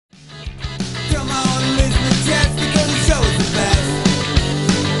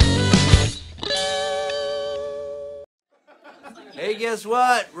guess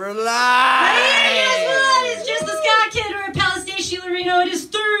what? We're live! Hey, guess what? It's just the Ska Kid. We're at Palace Day, Sheila Reno. It is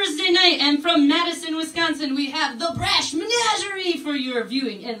Thursday night, and from Madison, Wisconsin, we have the Brash Menagerie for your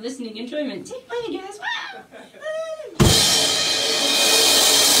viewing and listening enjoyment. Take money, guys. Wow.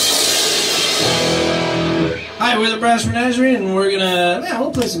 Hi, we're the Brash Menagerie, and we're gonna, we'll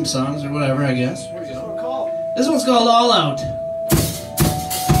play some songs or whatever, I guess. This one's called All Out.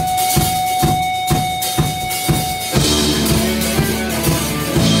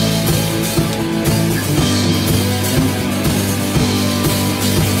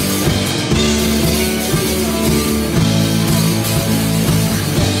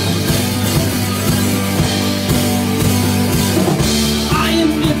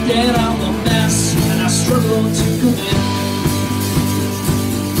 That I'm a mess and I struggle to commit.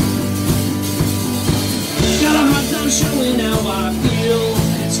 Got a hard time showing how I feel,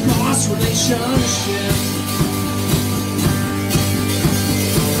 and it's cost relationships.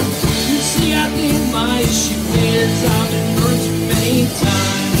 You see, I think my issue is I've been burned too many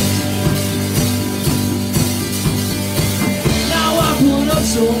times. Now I put up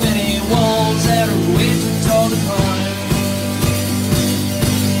so many walls that are way too tall to climb.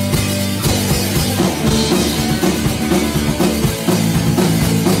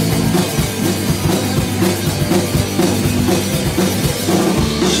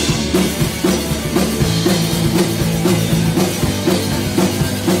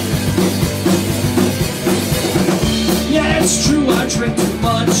 It's true, I drink too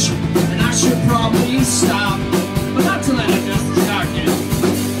much, and I should probably stop, but not till I just start it.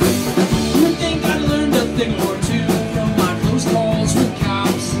 You would think I'd learned a thing or two from my close calls with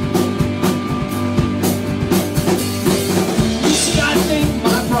cops. You see, I think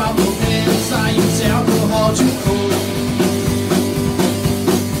my problem is I use alcohol too cold.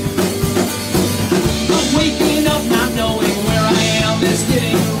 I'm waking up not knowing where I am, it's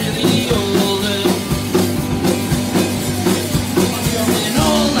getting really old.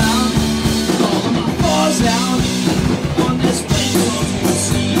 Out on this place you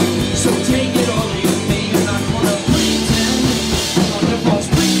see, so take it or leave me. I'm not gonna pretend under false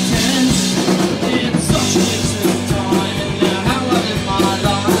pretense. It's such a waste of time and how I live my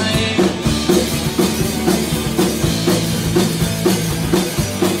life.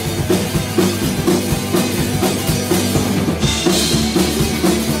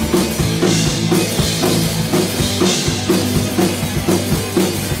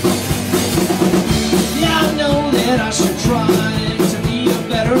 Yeah, I know that I should try to be a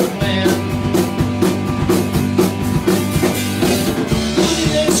better man. Look at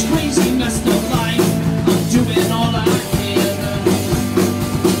this crazy messed up life, I'm doing all I can.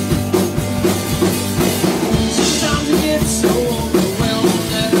 Sometimes I get so overwhelmed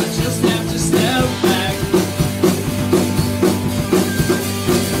that I just have to step back.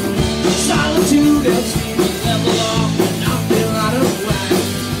 Solitude helps me to level off when I feel out of whack.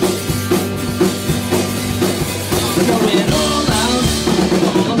 Going all out,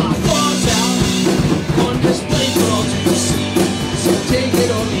 all of my flaws out, on display for all to see. So take it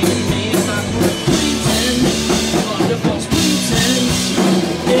or leave me, I'm not gonna pretend, under false pretense.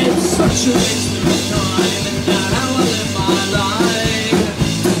 It's such a waste of time, and not how I live my life.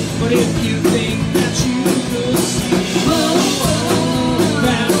 But if you think that you could see,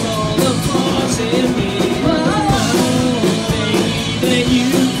 past all the flaws in me, maybe then you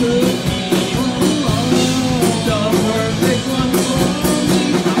could be the perfect one for me.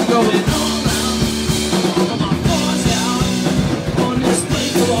 I'm going all out, all of my flaws out, on display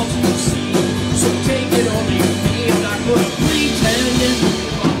for all to see. So take it or leave me, I'm not gonna pretend,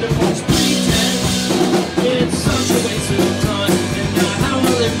 under false pretense. It's such a waste of time, and not how I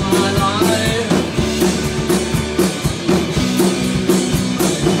live my life.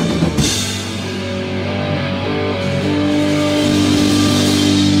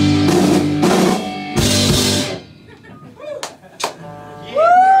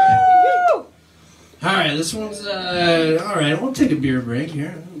 Alright, this one's, alright, we'll take a beer break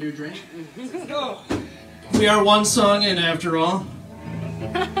here. Beer drink. We are one song in after all.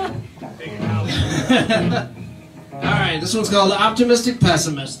 Alright, this one's called The Optimistic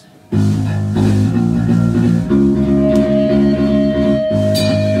Pessimist.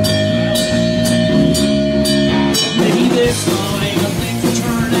 Maybe this time things will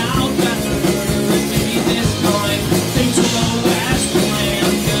turn out better. Maybe this time things will go as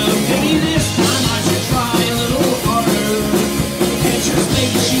planned. Maybe this time I should try a little harder. And just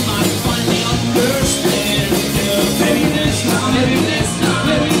maybe she might finally understand. Maybe this time, maybe this time,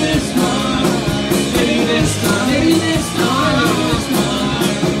 maybe this time, maybe this time, maybe this time, maybe this time.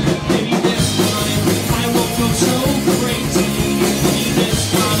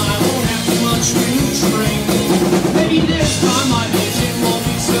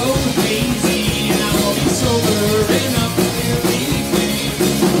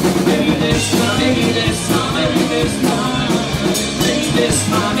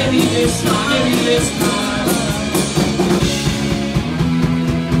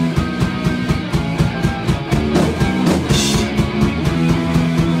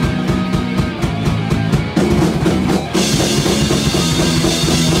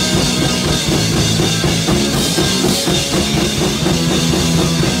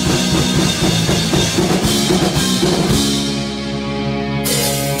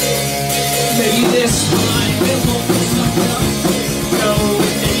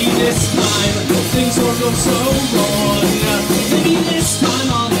 things don't go so wrong. Maybe this time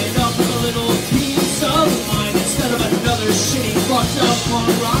I'll end up with a little piece of mine instead of another shitty fucked up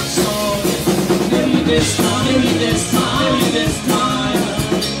punk rock song. Maybe this time, maybe this time, maybe this time,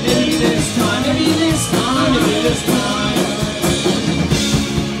 maybe this time, maybe this time, maybe this time.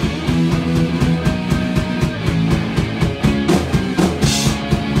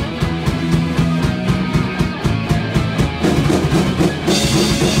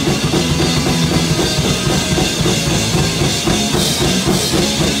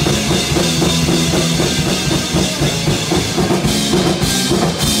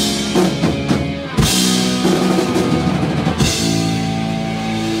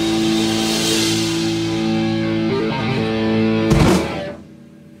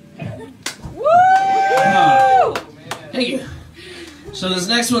 So this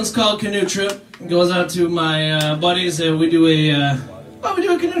next one's called Canoe Trip. It goes out to my buddies. We do a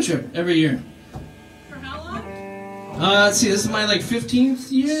canoe trip every year. For how long? Let's see, this is my like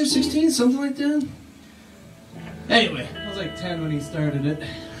 15th year, 16th, something like that. Anyway, I was like 10 when he started it.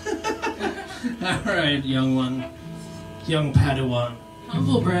 All right, young one, young Padawan.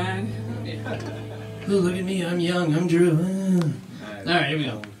 Humble brag. Oh, look at me, I'm young, I'm Drew. All right, here we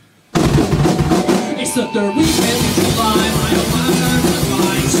go. It's the third weekend in July, my own time to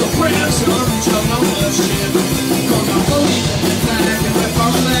fly. So grab some, chug on the ship. Going on floaties in the back, and my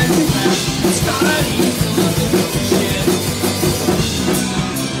farm land to back. Scotty, fill up the milky shit.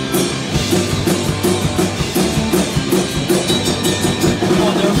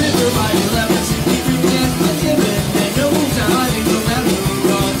 On the river by 11, 60 weekends, the given. And no diving, no matter who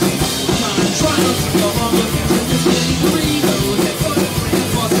runs. Time trials, come on, look at you, just getting free. Those that put a friend,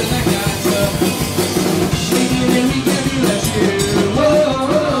 boss to that guy, and we can be less you. Whoa,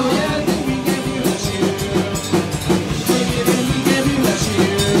 yeah, I think we can be less you. And we can be less you.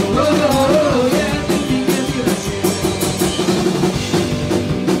 Whoa, yeah, I think we can be less you.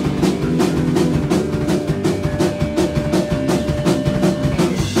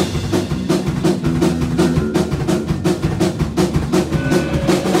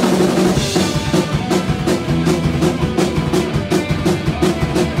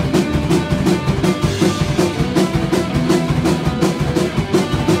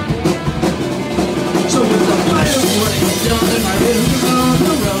 So with the fire burning down and my river's on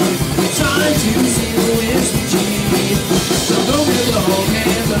the road, it's time to see the winds we cheat. So go get the whole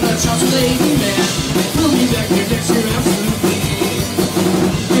hands and let's shout lady man. We'll be back here next year absolutely.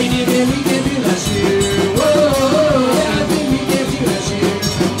 Rainy and we can be less you. Whoa, yeah, I think we can be less you.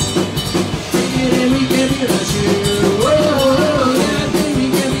 Rainy and we can be less you. Whoa, yeah, I think we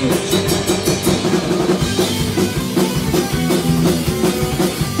can be less you.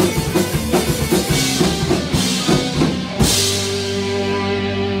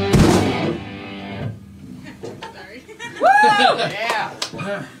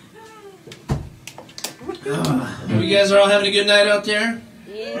 You guys are all having a good night out there?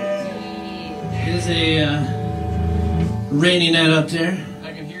 Yeah. It is a rainy night out there.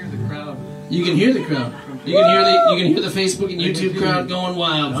 I can hear the crowd. You can hear the crowd. You can hear the Facebook and YouTube crowd going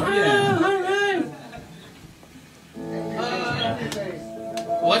wild. Oh, yeah. All right.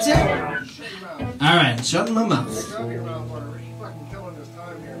 What's that? All right, shut my mouth.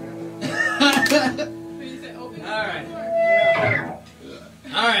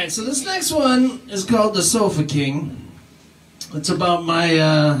 All right, so this next one is called The Sofa King. It's about I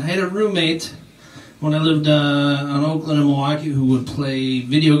had a roommate when I lived on Oakland and Milwaukee who would play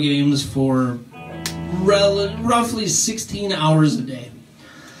video games for roughly 16 hours a day.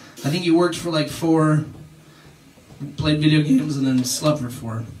 I think he worked for like 4, played video games, and then slept for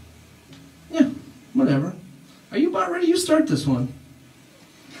 4. Yeah, whatever. Are you about ready? You start this one.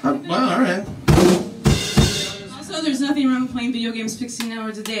 Well, all right. Also, there's nothing wrong with playing video games 16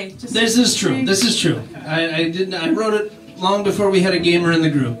 hours a day. Just This is true. This is true. I wrote it long before we had a gamer in the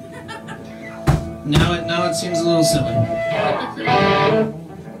group. Now it seems a little silly.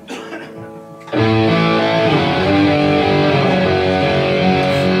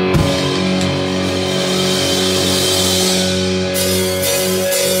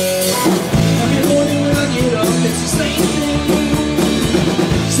 Every morning when I get up, it's the same thing.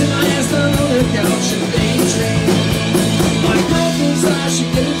 Sit my ass down on the couch and daydream. My girl thinks I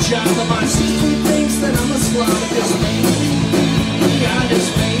should get a job, but my sister thinks that I'm a slob because maybe I just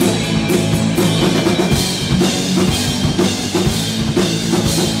maybe.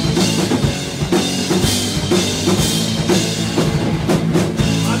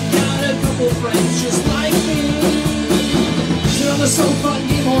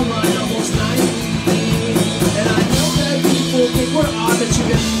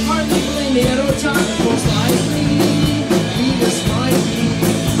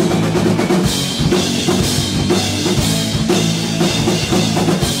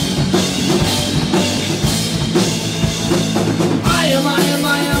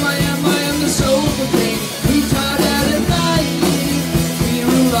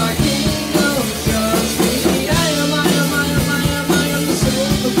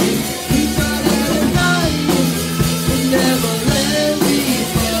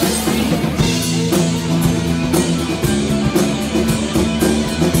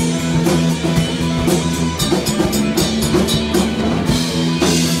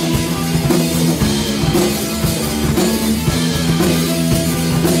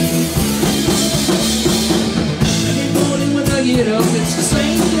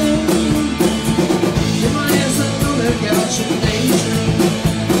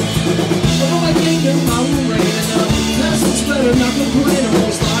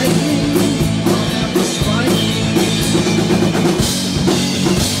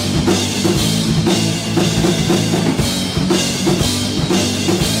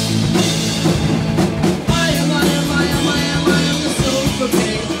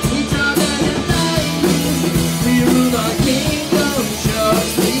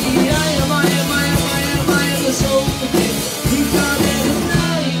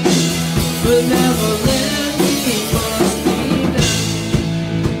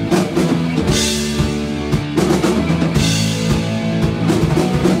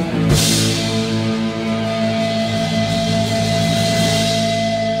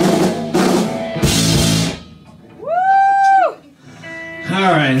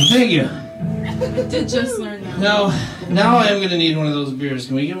 Did just learn that. Now I am going to need one of those beers.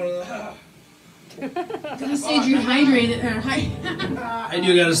 Can we get one of those? Gotta stay dehydrated. I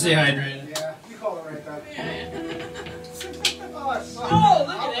do got to stay hydrated. Yeah, you call it right then. Oh,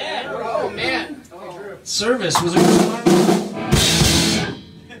 look at that. Oh, man. Service was a good one.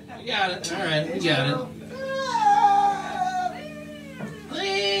 We got it. All right, we got it.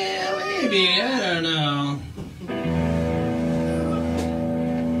 Yeah, maybe. I don't know.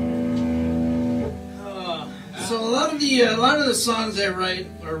 So a lot of the songs I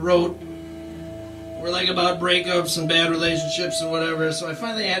wrote were like about breakups and bad relationships and whatever. So I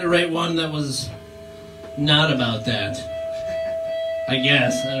finally had to write one that was not about that. I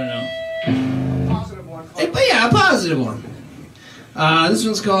guess, I don't know. Positive one. But yeah, a positive one. This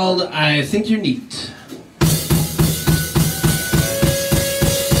one's called I Think You're Neat.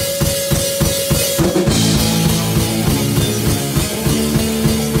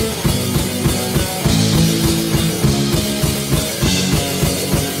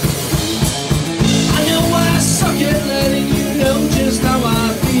 I know I suck at letting you know just how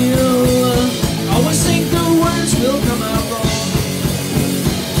I feel. Always think the words will come out wrong.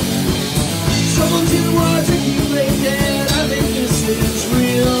 Trouble to articulate that I think this is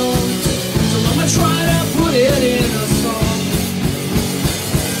real. So I'ma try to put it in a song.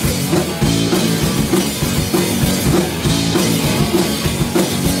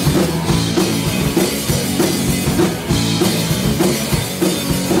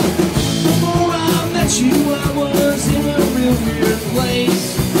 Before I met you, I was in a real weird place.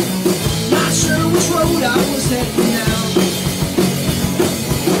 Not sure which road I was heading down.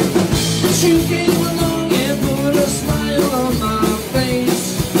 You came along and put a smile on my face.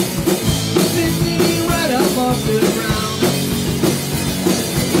 Picked me right up off the ground.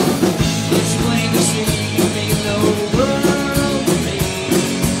 It's plain to see you mean the world to me.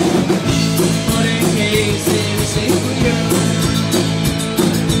 But in case it isn't clear,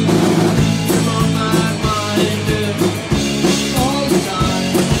 you're on my mind all the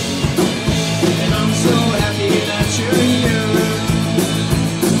time. And I'm so happy that you're here.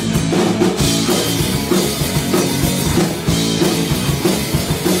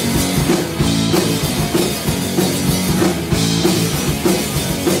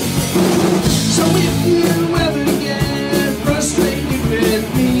 So if you ever get frustrated with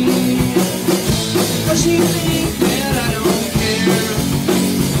me, 'cause you think that I don't care,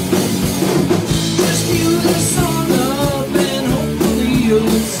 just cue this song up and hopefully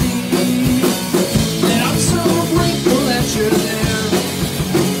you'll see that I'm so grateful that you're there.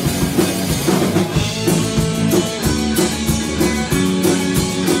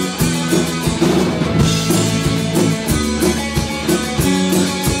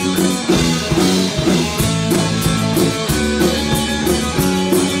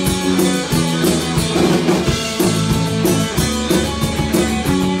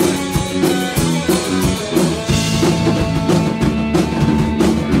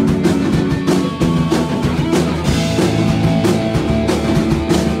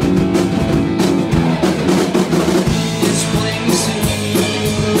 It's plain to see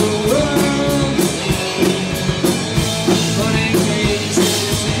the world to me, but in case it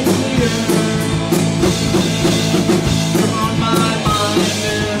isn't clear, you're on my mind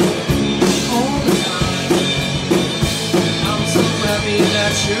all the time. I'm so happy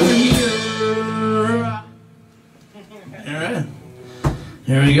that you're here. All right,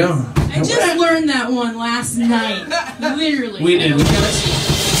 here we go. I just learned that one last night. Literally. We did. We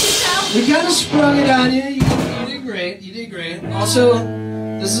kind of sprung it on you. You did great. You did great. Also,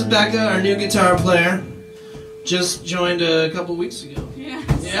 this is Becca, our new guitar player. Just joined a couple weeks ago. Yeah.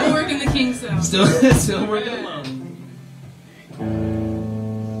 Yeah. Still working the kinks out. Still working alone.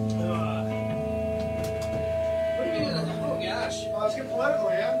 What are we gonna? Oh gosh. Let's get political,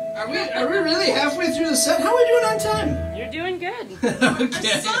 yeah? Are we really halfway through the set? How are we doing on time? You're doing good. The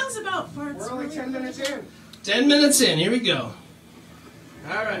Okay. song's about farts. We're only 10 minutes in. 10 minutes in. Here we go.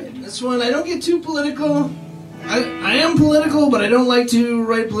 All right. This one, I don't get too political. I am political, but I don't like to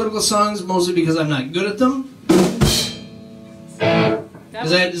write political songs, mostly because I'm not good at them. Is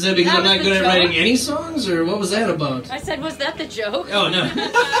that because I'm not good at writing any songs, or what was that about? I said, was that the joke? Oh no.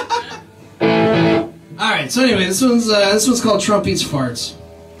 All right. So anyway, this one's called Trump Eats Farts.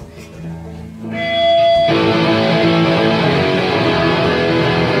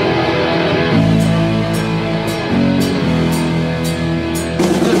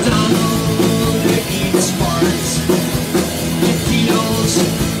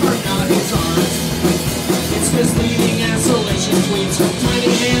 Misleading isolation tweets from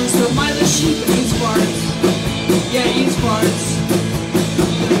tiny hands to mindless sheep and eats farts. Yeah, eats farts.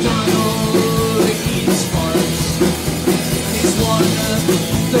 Donald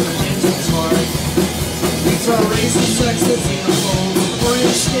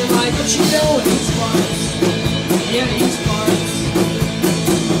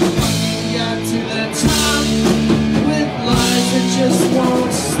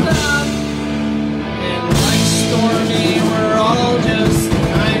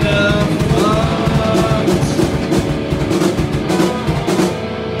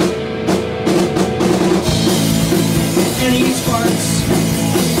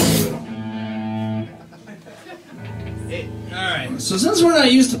So since we're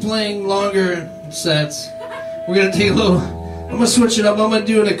not used to playing longer sets, we're gonna take a little. I'm gonna switch it up. I'm gonna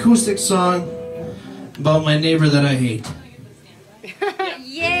do an acoustic song about my neighbor that I hate.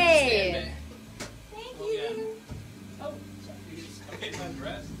 Yay!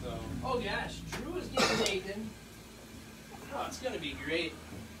 Oh gosh, Drew is getting taken. Oh, it's gonna be great.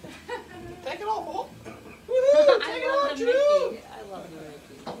 Take it off, Paul. I love the Mickey. I love the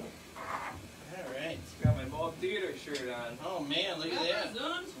Mickey. Alright. Got my Mall Theater shirt on. Oh man, look at that.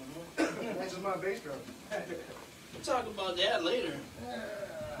 That's just my bass drum. We'll talk about that later.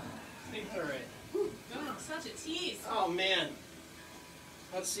 Alright. Oh, such a tease. Oh man.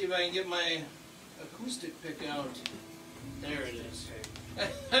 Let's see if I can get my acoustic pick out. There it is.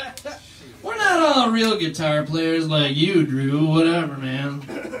 We're not all real guitar players like you, Drew. Whatever, man.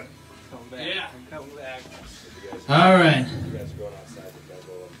 Come back. Yeah. I'm coming back. All right. You guys are going outside, the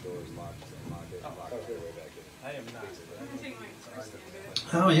double doors locked it. Okay, way back in. I am not. I'm gonna take my guitar stand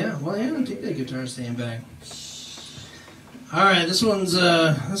back. Oh yeah. Well, yeah. Take that guitar stand back. All right. This one's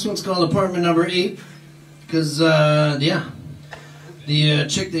called Apartment Number 8 because yeah, the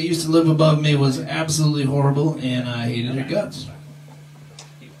chick that used to live above me was absolutely horrible, and I hated her guts.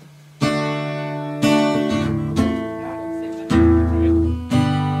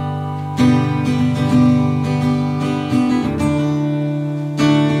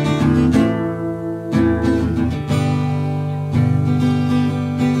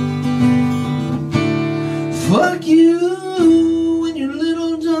 Fuck you and your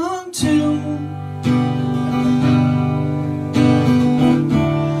little dog too.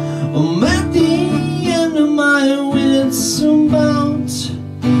 I'm at the end of my wits about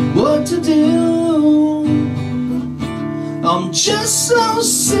what to do. I'm just so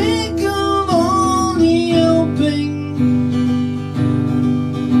sick of all the yelping.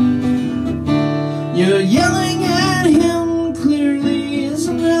 You're yelling at him, clearly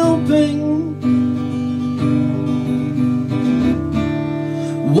isn't helping.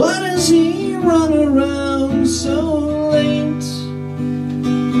 Why does he run around so late?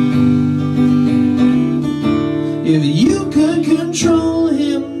 If you could control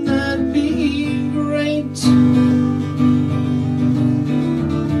him, that'd be great.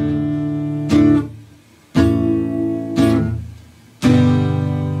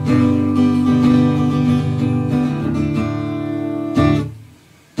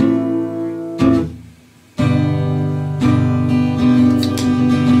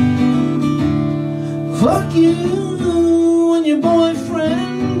 Fuck you and your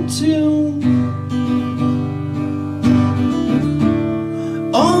boyfriend too.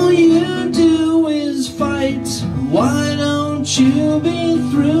 All you do is fight. Why don't you be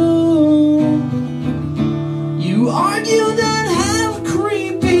through? You argue then have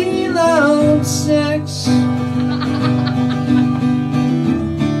creepy loud sex.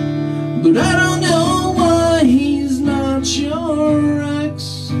 But I don't know why he's not your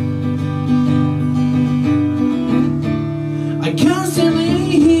ex. I constantly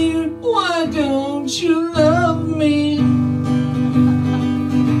hear, why don't you love me?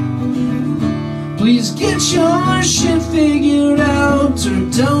 Please get your shit figured out, or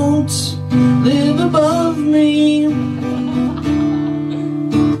don't live above me.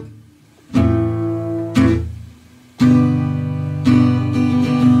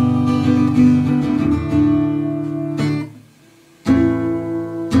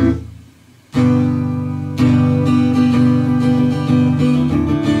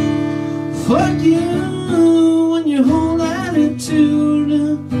 Fuck you and your whole attitude.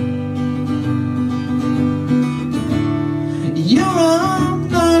 You're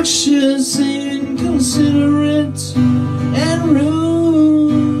obnoxious, inconsiderate, and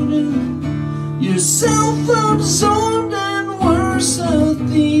rude. You're self-absorbed and worse, a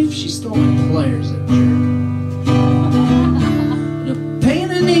thief. She stole my pliers, that jerk. And a pain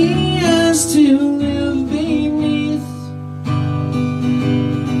in the ass to live beneath.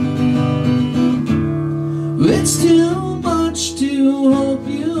 It's too much to hope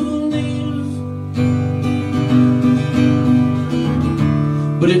you leave,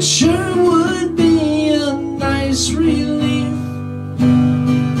 but it sure would be a nice relief.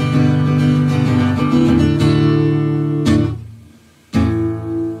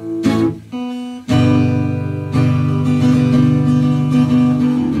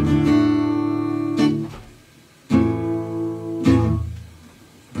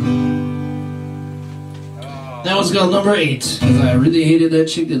 That was called Number 8, because I really hated that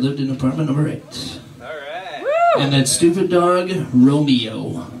chick that lived in apartment number 8. Alright. And that stupid dog,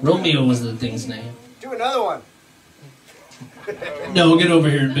 Romeo. Romeo was the thing's name. Do another one. No, get over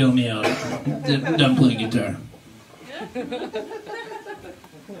here and bail me out. I'm done playing guitar. Oh,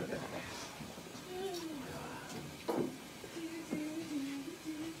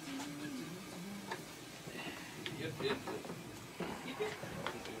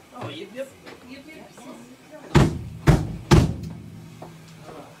 yep, yep.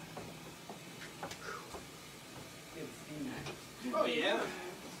 Oh, yeah.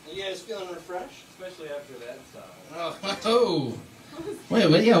 You guys feeling refreshed? Especially after that song. Oh.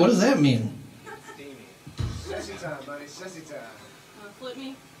 Wait, yeah, what does that mean? Steamy. Sessy time, buddy. Sessy time. Flip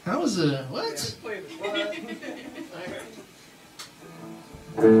me. How is it? What? Play the what? Alright.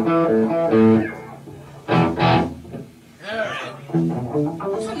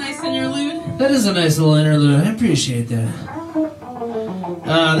 That's a nice interlude. That is a nice little interlude. I appreciate that.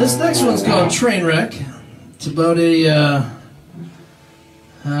 This next one's called Trainwreck. It's about a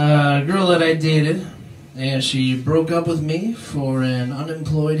girl that I dated, and she broke up with me for an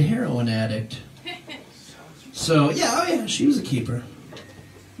unemployed heroin addict. So, yeah, oh yeah, she was a keeper.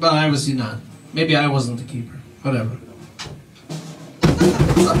 Well, obviously not. Maybe I wasn't the keeper. Whatever.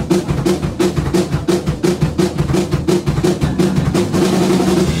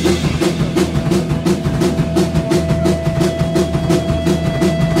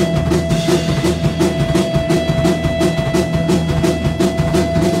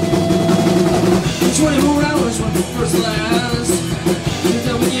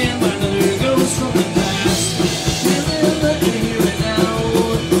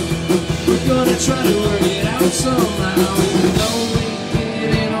 Try to work it out somehow. Though we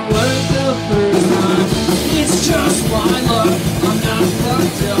didn't work the first time, it's just my luck. I'm not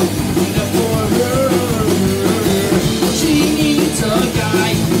fucked up enough for her. She needs a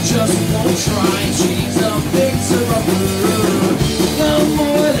guy who just won't try. She needs a fixer of her. The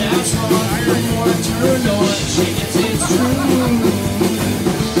more that's wrong, the more turned on she gets. It's true.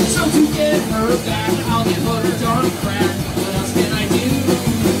 So to get her back, I'll get hooked on crack. What else can I do?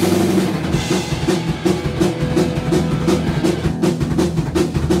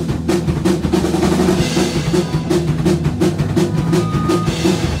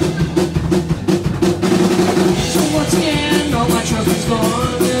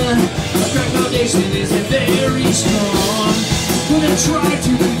 Isn't very strong. Gonna try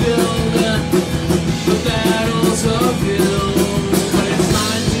to rebuild the battles uphill, but it's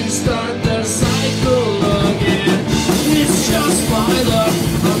time to start the cycle again. It's just my luck.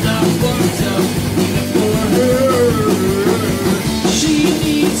 I'm not fucked up even for her. She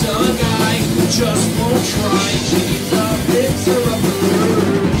needs a guy who just won't try. She needs a fixer of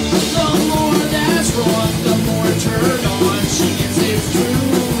her. The more that's wrong, the more turned on she gets. It's true.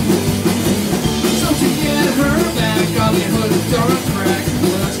 To get her back, I'll get hooked on crack.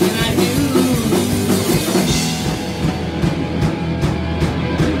 What else can I do?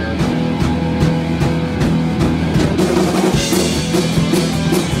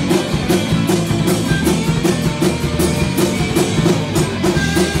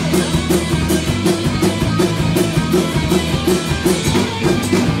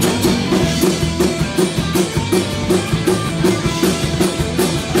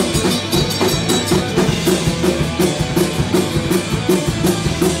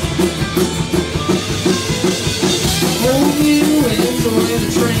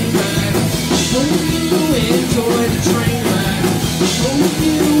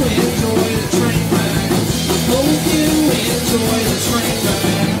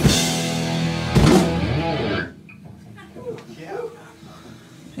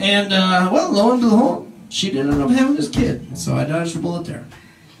 And, well, lo and behold, she did end up having this kid, so I dodged a bullet there.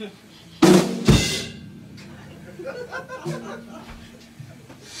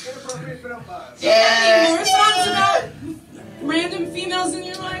 Yeah. More songs about random females in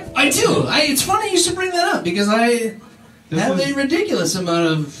your life? I do. It's funny you should bring that up, because I have a ridiculous amount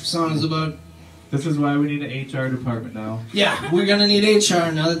of songs about... This is why we need an HR department now. Yeah, we're gonna need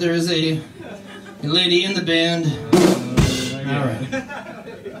HR now that there is a lady in the band. All right.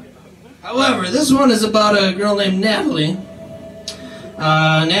 However, this one is about a girl named Natalie.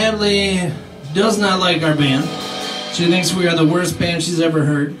 Natalie does not like our band. She thinks we are the worst band she's ever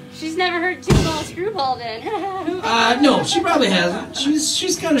heard. She's never heard Two Ball Screwball then. No, she probably hasn't.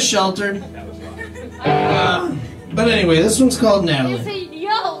 She's kind of sheltered. But anyway, this one's called Natalie. It's a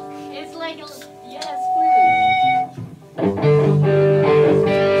yoke. It's like a... Yes,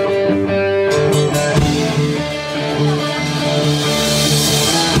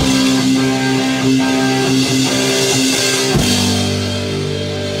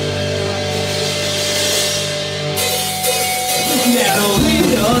 Natalie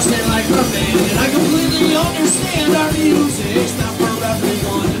doesn't like our band, and I completely understand our music's not for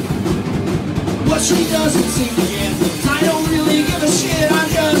everyone. What she doesn't seem to get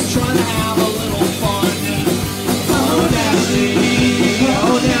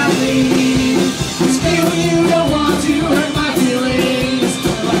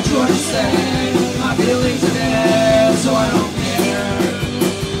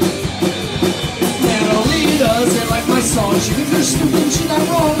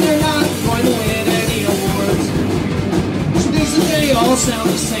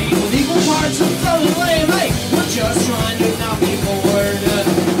sound the same with equal parts of fun and lame. Hey, we're just trying to not be bored.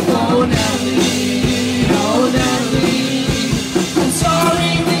 Oh, Natalie, oh, Natalie, I'm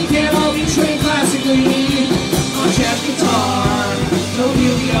sorry we can't all be trained classically on jazz guitar. So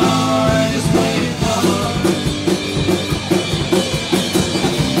here we are, just playing fun.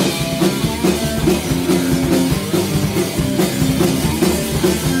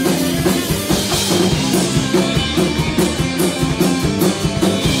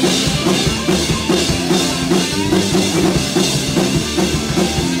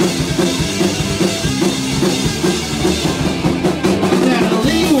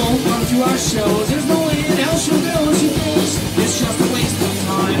 Shows. There's no way in hell she'll go. She thinks it's just a waste of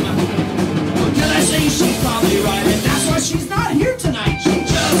time. What can I say? She's probably right, and that's why she's not here tonight. She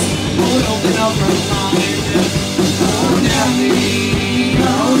just won't open up her mind. Oh, Natalie,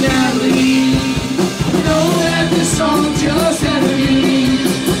 oh, Natalie, know that this song just had to be.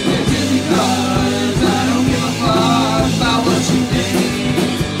 It's just because I don't give a fuck about what you think.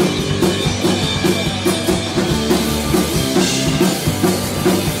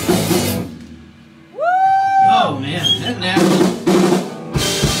 Oh man, that Natalie.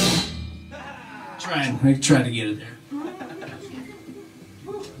 I tried to get it there.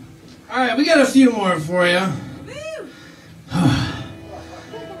 Alright, we got a few more for you.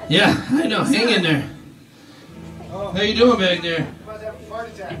 Yeah, I know, hang in there. How you doing back there? About to have a fart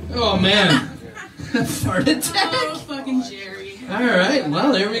attack. Oh man. Fart attack? Oh, fucking Jerry. Alright,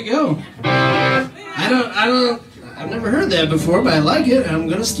 well there we go. I've never heard that before, but I like it, and I'm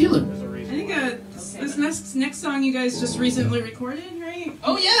gonna steal it. I think this next song you guys just recently recorded, right?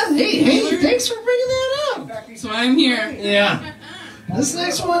 Oh yeah, hey, thanks for bringing that up. That's why I'm here. Yeah. This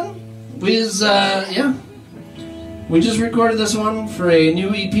next one was, we just recorded this one for a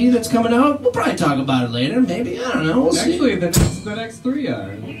new EP that's coming out. We'll probably talk about it later, maybe. I don't know. We'll see. Actually, the next three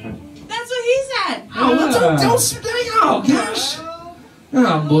are. That's what he said. Oh, well, oh, gosh.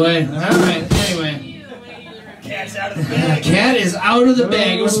 Oh, boy. All right, anyway. Cat's out of the bag. Cat is out of the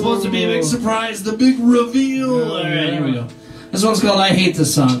bag. It was supposed to be a big surprise, the big reveal. All right, here we go. This one's called I Hate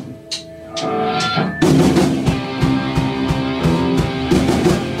This Song.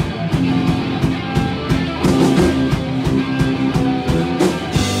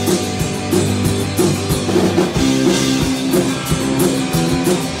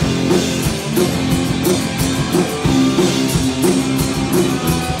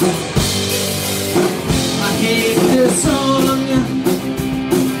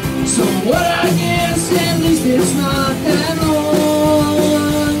 It's not that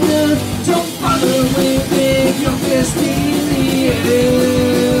long. Don't bother with big your fist in the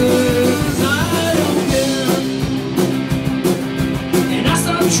air. 'Cause I don't care. And I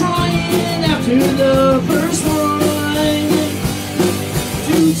stopped trying after the first line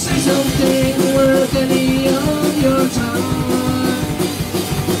to say something worth any of your time.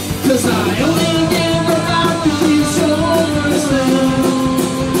 'Cause I only give about you so much now.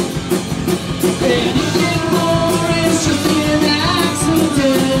 Anything more is just an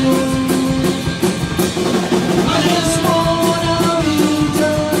accident. I just wanna be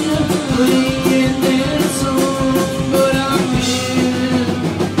done playing this song, but I can't.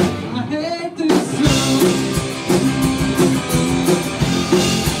 I hate this song.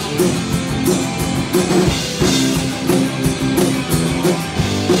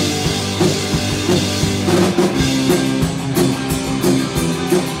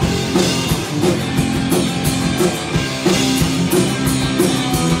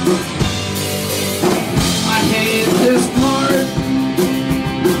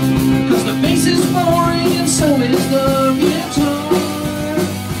 So is the guitar,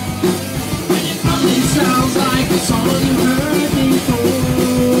 and it probably sounds like a song you heard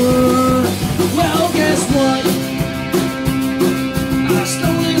before. Well, guess what? I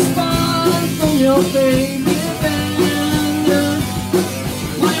stole this spot from your favorite band.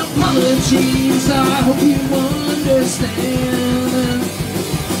 My apologies, I hope you understand.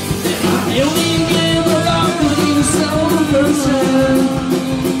 And I only give about 47%.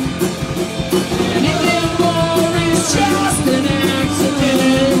 Just an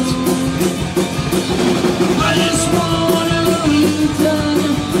accident. I just wanna be done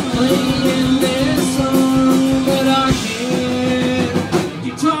playing this song, but I can't.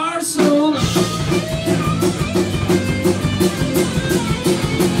 Guitar solo.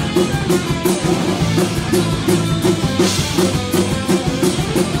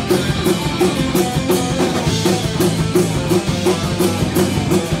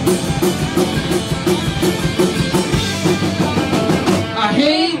 I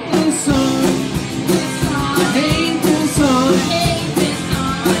hate this song. I hate this song.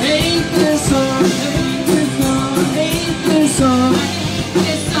 hate this song. I hate this song. I hate this song.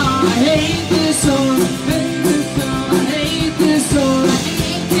 I hate this song. I hate this song. I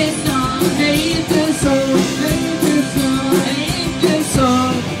hate this song. I hate this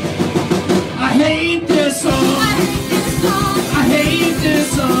song. I hate this song. I hate this song. I hate this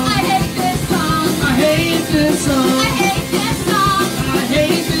song. I hate this song. I hate this song. I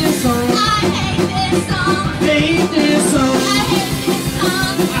hate this song.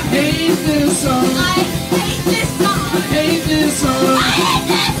 I hate this song. I hate this song. I hate this song. I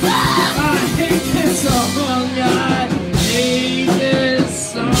hate this song. I hate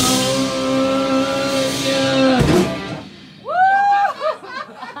this song.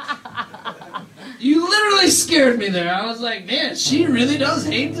 You literally scared me there. I was like, man, she really does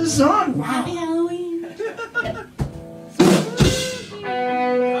hate this song. Wow. Happy Halloween.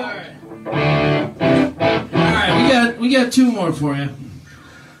 Alright, we got two more for you.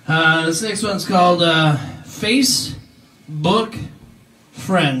 This next one's called Facebook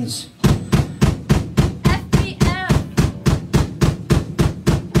Friends.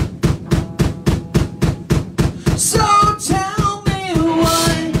 So tell me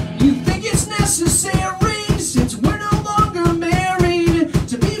why you think it's necessary, since we're no longer married,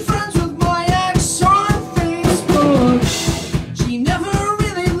 to be friends with my ex on Facebook. She never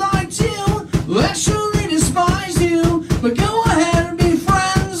really liked you, actually despised you, but go ahead and be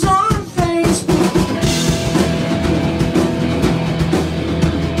friends on Facebook.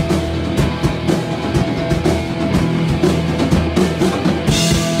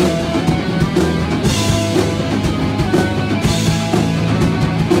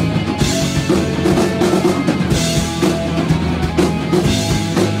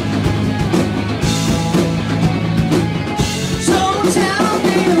 So tell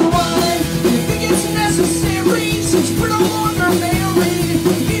me why you think it's necessary, since we're no longer married,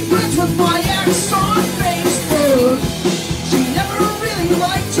 to be friends with my ex on Facebook. She never really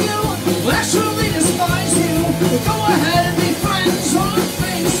liked you, actually despised you, but go ahead and be friends on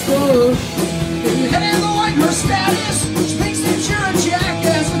Facebook. If you don't like her status, which makes that you're a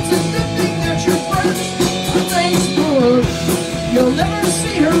jackass, it's a good thing that you're friends on Facebook. You'll never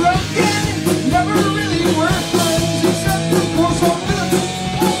see her again, never really were friends, except for course on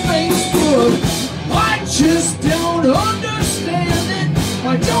Facebook. I just don't understand it.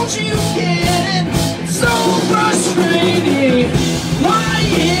 Why don't you get it? It's so frustrating. Why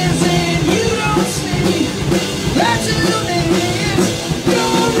is it you don't see that to me is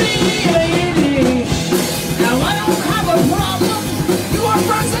infuriating? Now I don't have a problem. You are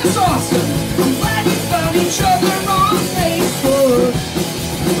friends, that's awesome. I'm glad you found each other on Facebook.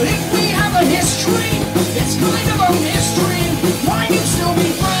 But if we have a history, it's kind of a mystery. Why you still be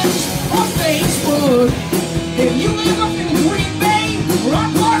friends on Facebook? If you live up in Green Bay, or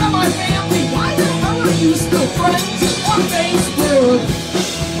are part of my family, why the hell are you still friends on Facebook?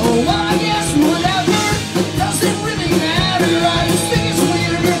 Oh, well, I guess whatever, doesn't really matter. I just think it's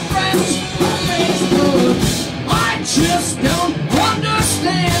weird you're friends on Facebook. I just don't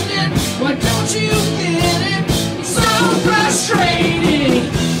understand it. Why don't you get it? It's so frustrating.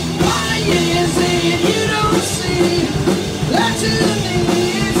 Why is it you don't see that to me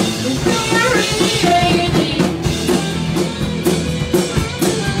is infuriating?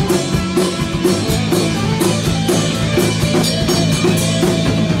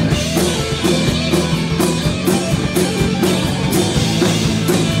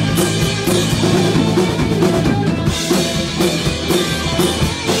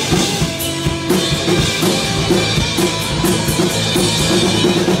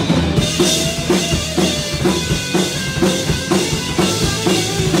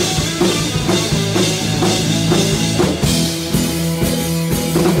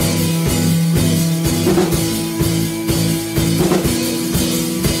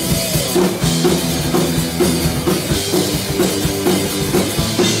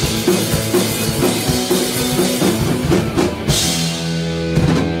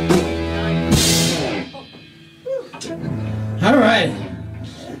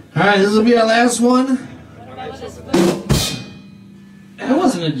 Alright, this will be our last one. That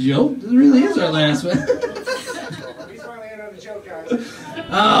wasn't a joke. This really is our last one. He's finally in on the joke, guys.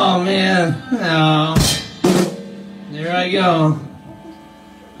 Oh, man. Oh. There I go.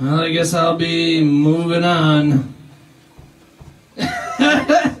 Well, I guess I'll be moving on.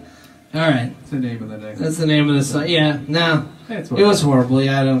 Alright. That's the name of the next. That's the name of the song. Yeah, no. That's It was horrible.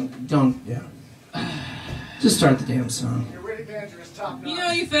 Yeah, don't. Yeah. Just start the damn song. You're really dangerous, top notch. You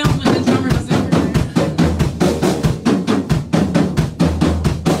know you found when the drummer was over there.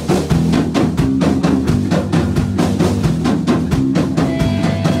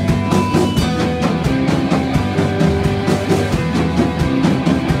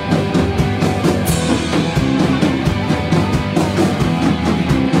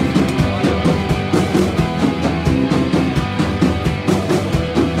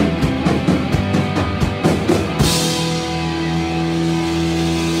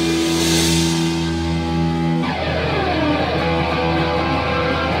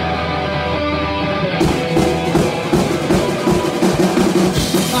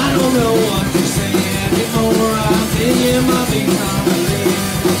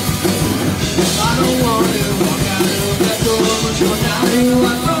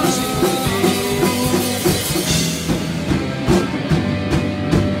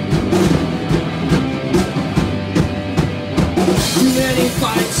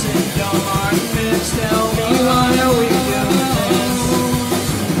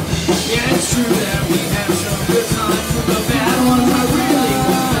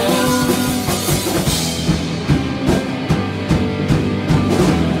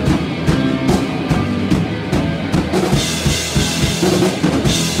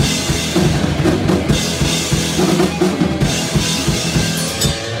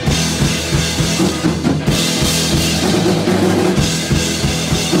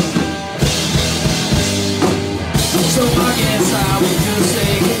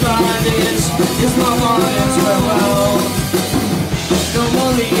 It's my mind's farewell. No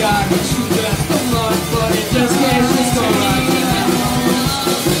money I can shoot just the blood, but it just can't just go like that.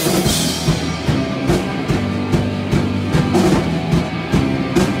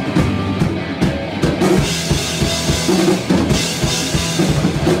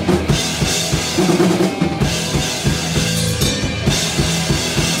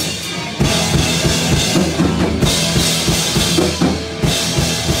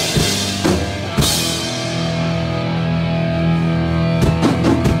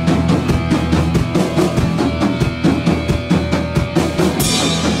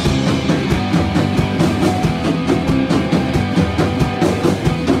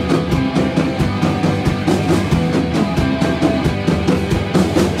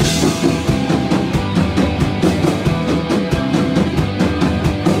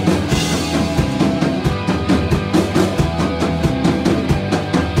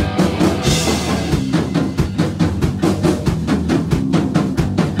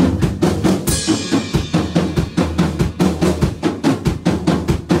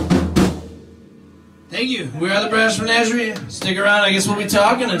 Thank you. We are the Brash Menagerie. Stick around, I guess we'll be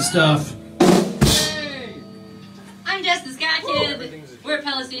talking and stuff. I'm Jess, the Sky Kid. We're at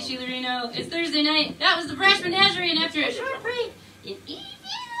Palace Day Reno. It's Thursday night. That was the Brash Menagerie, and after a short break,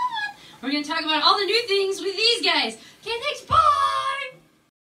 we're going to talk about all the new things with these guys. Okay, thanks. Bye!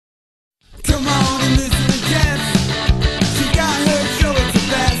 Come on.